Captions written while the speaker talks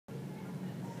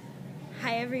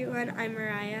Hi everyone, I'm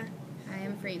Mariah. I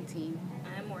am Francine.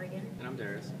 I'm Morgan. And I'm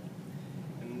Darius.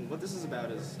 And what this is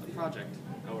about is a project,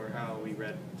 or how we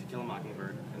read To Kill a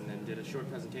Mockingbird, and then did a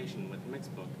short presentation with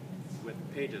Mixbook, with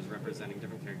pages representing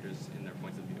different characters in their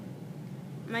points of view.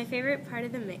 My favorite part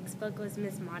of the Mixbook was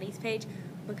Miss Maudie's page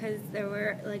because there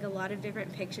were a lot of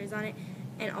different pictures on it,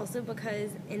 and also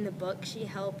because in the book she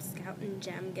helped Scout and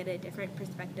Jem get a different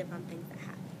perspective on things that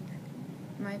happened.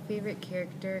 My favorite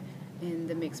character in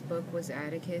the mixed book was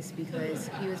Atticus because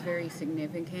he was very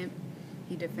significant.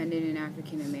 He defended an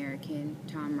African American,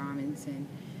 Tom Robinson,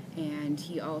 and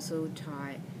he also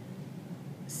taught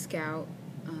Scout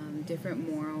different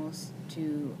morals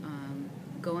to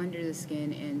go under the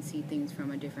skin and see things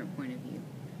from a different point of view.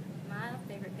 My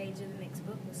favorite page of the mixed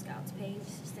book was Scout's page.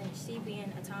 Since she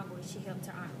being a tomboy, she helped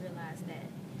her aunt realize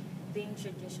that being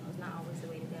traditional is not always the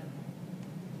way to go.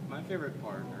 My favorite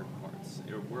parts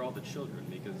were all the children,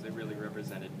 because they really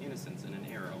represented innocence in an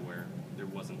era where there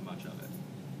wasn't much of it.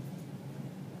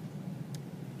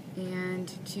 And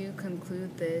to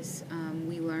conclude this,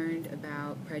 we learned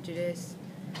about prejudice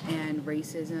and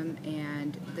racism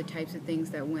and the types of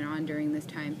things that went on during this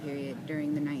time period,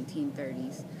 during the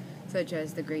 1930s, such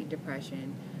as the Great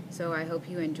Depression. So I hope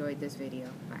you enjoyed this video.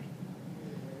 Bye.